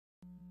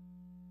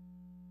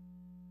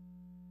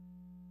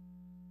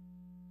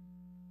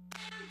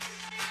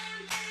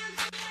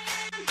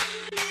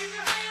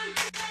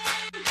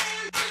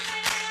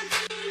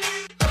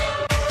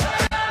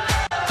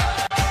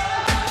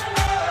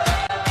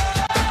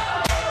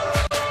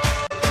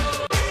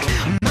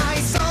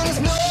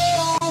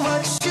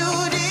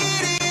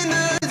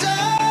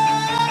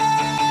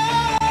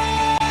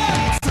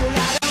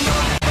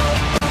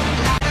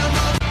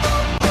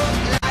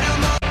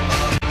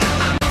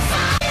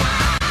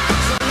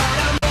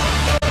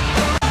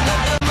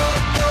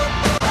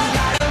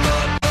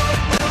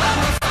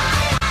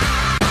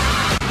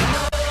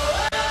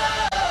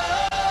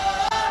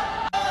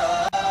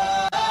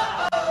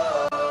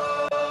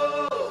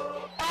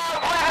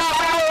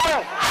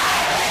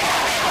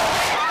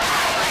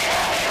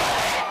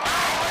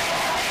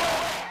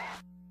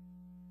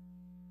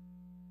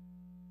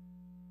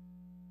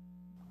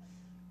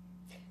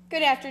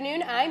Good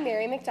afternoon, I'm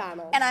Mary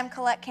McDonald. And I'm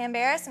Colette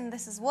Camberis, and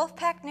this is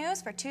Wolfpack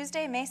News for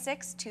Tuesday, May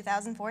 6,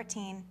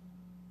 2014.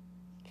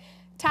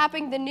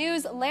 Topping the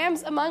news,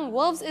 Lambs Among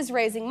Wolves is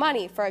raising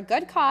money for a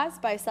good cause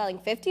by selling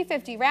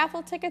 50-50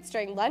 raffle tickets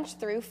during lunch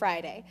through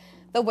Friday.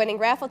 The winning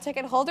raffle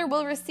ticket holder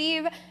will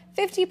receive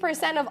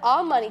 50% of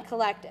all money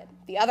collected.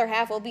 The other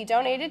half will be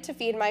donated to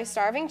Feed My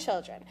Starving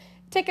Children.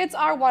 Tickets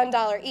are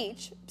 $1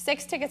 each,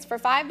 6 tickets for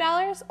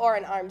 $5 or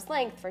an arm's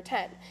length for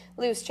 $10.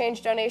 Loose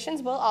change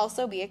donations will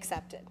also be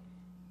accepted.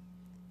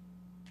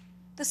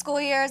 The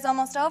school year is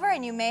almost over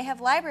and you may have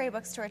library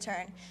books to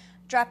return.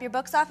 Drop your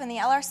books off in the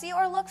LRC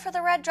or look for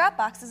the red drop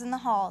boxes in the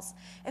halls.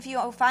 If you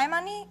owe fine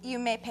money, you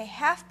may pay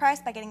half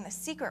price by getting the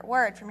secret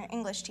word from your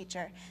English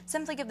teacher.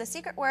 Simply give the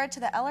secret word to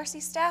the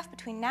LRC staff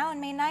between now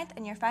and May 9th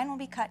and your fine will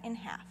be cut in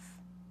half.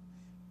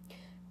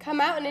 Come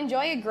out and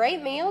enjoy a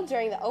great meal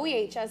during the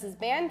OEHS's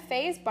Band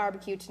Phase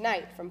Barbecue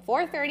tonight from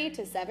 4:30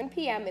 to 7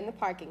 p.m. in the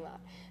parking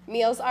lot.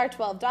 Meals are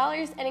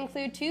 $12 and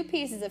include 2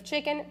 pieces of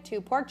chicken, 2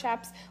 pork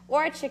chops,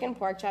 or a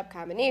chicken-pork chop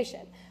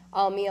combination.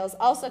 All meals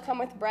also come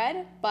with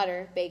bread,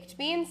 butter, baked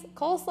beans,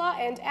 coleslaw,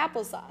 and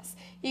applesauce.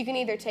 You can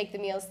either take the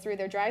meals through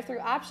their drive-thru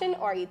option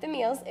or eat the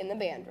meals in the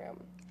band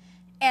room.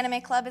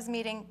 Anime Club is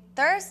meeting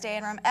Thursday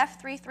in room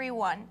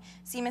F331.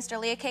 See Mr.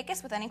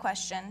 Leakakis with any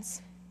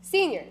questions.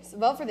 Seniors,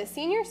 vote for the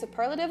Senior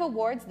Superlative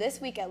Awards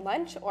this week at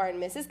lunch or in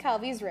Mrs.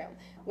 Kelvy's room.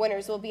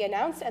 Winners will be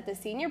announced at the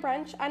Senior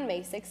Brunch on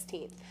May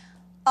 16th.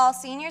 All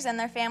seniors and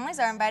their families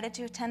are invited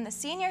to attend the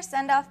Senior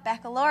Send-Off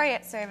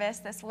Baccalaureate service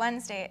this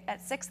Wednesday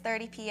at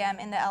 6:30 p.m.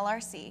 in the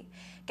LRC.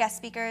 Guest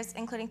speakers,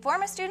 including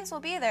former students, will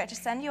be there to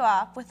send you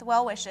off with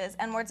well wishes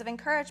and words of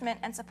encouragement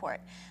and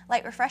support.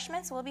 Light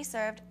refreshments will be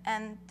served,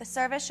 and the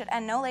service should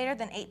end no later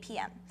than 8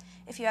 p.m.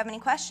 If you have any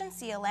questions,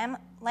 see a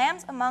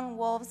Lambs Among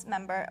Wolves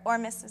member or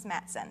Mrs.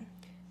 Matson.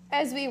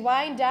 As we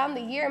wind down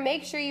the year,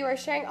 make sure you are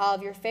sharing all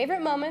of your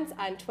favorite moments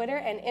on Twitter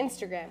and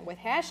Instagram with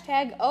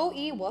hashtag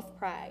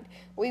 #OEWolfPride.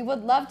 We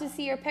would love to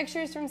see your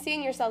pictures from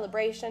senior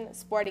celebration,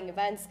 sporting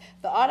events,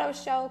 the auto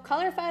show,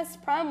 Color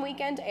Fest, prom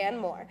weekend, and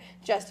more.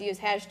 Just use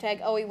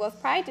hashtag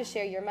 #OEWolfPride to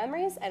share your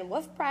memories and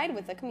Wolf Pride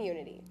with the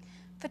community.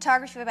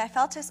 Photography by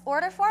Feltus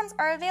order forms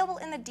are available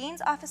in the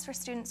Dean's Office for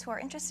students who are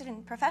interested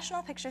in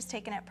professional pictures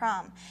taken at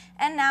prom.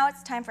 And now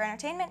it's time for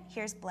entertainment.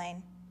 Here's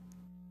Blaine.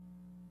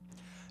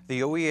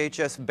 The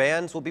OEHS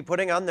bands will be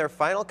putting on their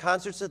final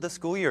concerts of the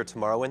school year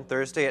tomorrow and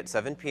Thursday at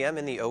 7 p.m.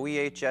 in the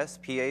OEHS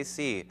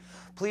PAC.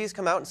 Please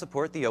come out and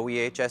support the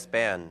OEHS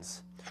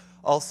bands.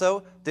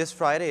 Also, this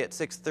Friday at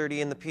 6:30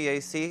 in the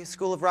PAC,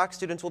 School of Rock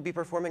students will be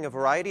performing a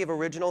variety of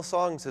original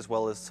songs as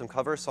well as some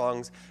cover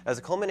songs as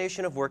a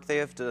culmination of work they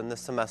have done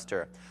this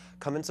semester.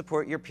 Come and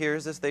support your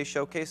peers as they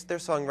showcase their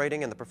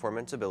songwriting and the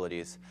performance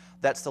abilities.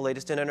 That's the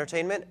latest in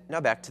entertainment.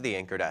 Now back to the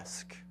anchor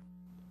desk.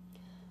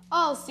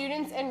 All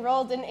students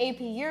enrolled in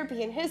AP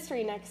European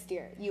History next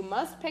year, you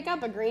must pick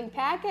up a green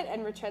packet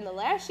and return the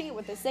last sheet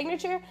with a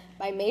signature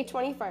by May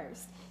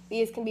 21st.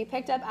 These can be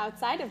picked up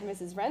outside of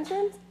Mrs. Wren's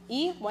room,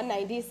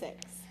 E196.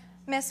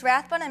 Ms.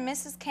 Rathbun and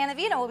Mrs.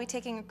 Canavino will be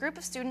taking a group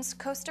of students to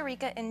Costa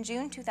Rica in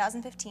June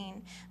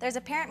 2015. There's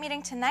a parent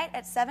meeting tonight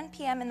at 7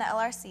 p.m. in the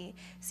LRC.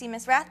 See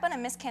Ms. Rathbun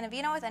and Ms.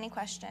 Canavino with any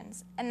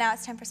questions. And now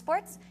it's time for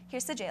sports.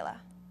 Here's Sajela.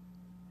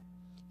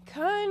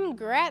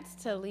 Congrats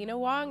to Lena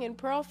Wong and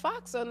Pearl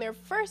Fox on their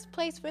first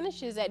place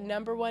finishes at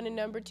 #1 and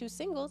 #2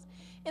 singles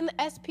in the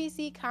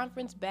SPC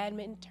Conference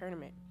Badminton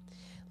Tournament.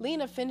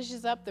 Lena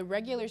finishes up the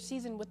regular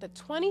season with a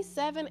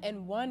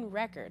 27-1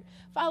 record,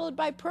 followed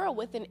by Pearl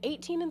with an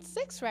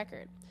 18-6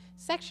 record.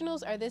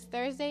 Sectionals are this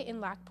Thursday in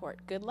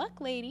Lockport. Good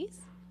luck,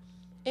 ladies.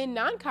 In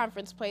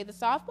non-conference play, the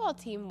softball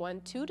team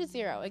won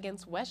 2-0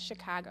 against West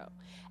Chicago.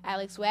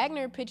 Alex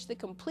Wagner pitched the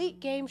complete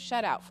game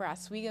shutout for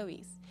Oswego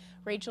East.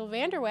 Rachel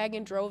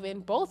Vanderwagen drove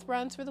in both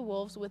runs for the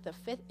Wolves with a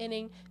 5th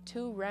inning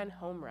 2-run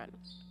home run.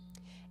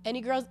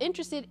 Any girls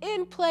interested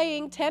in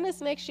playing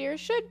tennis next year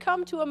should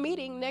come to a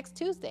meeting next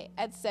Tuesday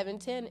at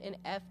 7:10 in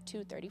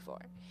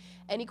F234.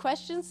 Any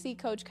questions, see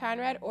Coach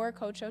Conrad or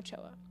Coach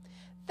Ochoa.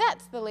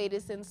 That's the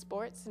latest in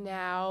sports.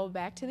 Now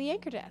back to the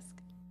anchor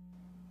desk.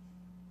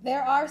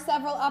 There are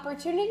several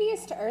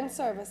opportunities to earn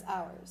service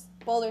hours.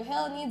 Boulder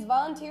Hill needs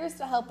volunteers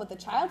to help with the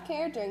child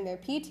care during their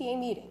PTA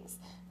meetings.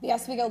 The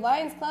Oswego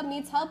Lions Club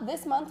needs help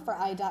this month for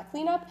IDOT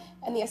cleanup,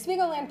 and the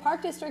Oswego Land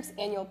Park District's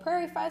annual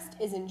Prairie Fest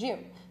is in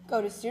June.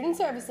 Go to Student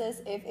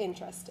Services if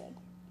interested.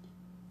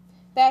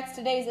 That's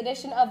today's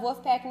edition of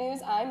Wolfpack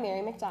News. I'm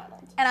Mary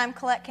McDonald. And I'm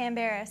Colette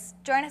Camberis.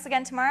 Join us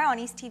again tomorrow on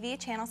East TV,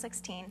 Channel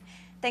 16.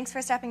 Thanks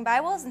for stopping by,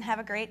 Wolves, and have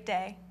a great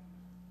day.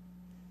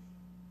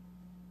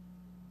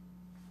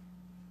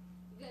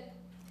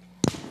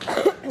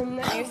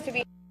 That used to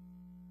be